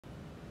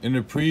In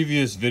a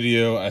previous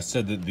video, I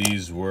said that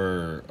these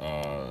were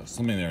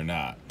something they're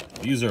not.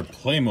 These are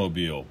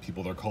Playmobil.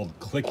 They're called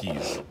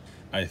clickies,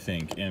 I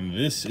think. And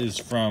this is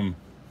from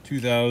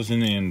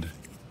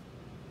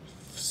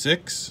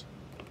 2006,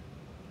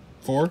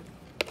 4.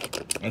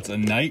 That's a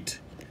knight.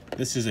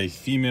 This is a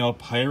female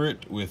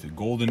pirate with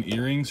golden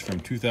earrings from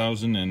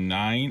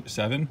 2009,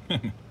 7.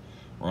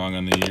 Wrong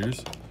on the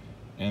years.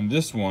 And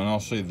this one,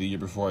 I'll show you the year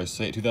before I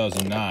say it,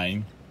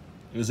 2009.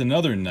 It was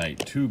another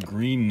knight, 2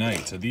 green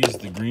knights. Are these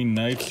the green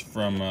knights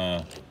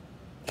from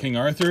King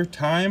Arthur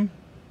time?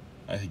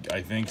 I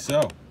think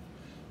so.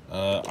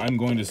 I'm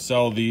going to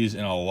sell these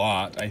in a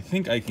lot. I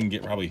think I can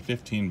get probably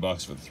 15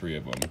 bucks for the 3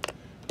 of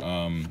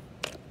them.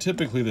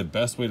 Typically, the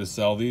best way to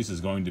sell these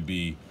is going to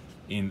be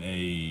in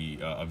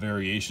a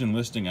variation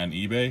listing on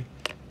eBay,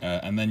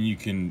 and then you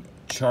can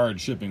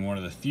charge shipping. One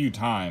of the few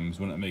times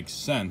when it makes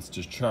sense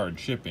to charge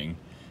shipping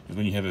is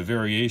when you have a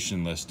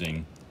variation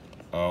listing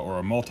or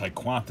a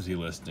multi-quantity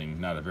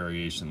listing, not a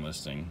variation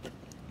listing.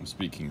 I'm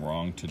speaking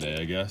wrong today,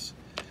 I guess.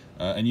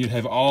 And you'd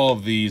have all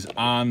of these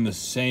on the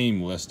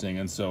same listing,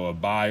 and so a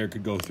buyer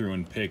could go through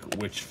and pick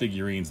which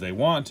figurines they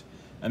want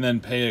and then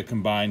pay a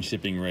combined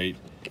shipping rate,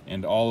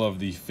 and all of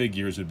the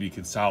figures would be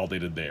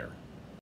consolidated there.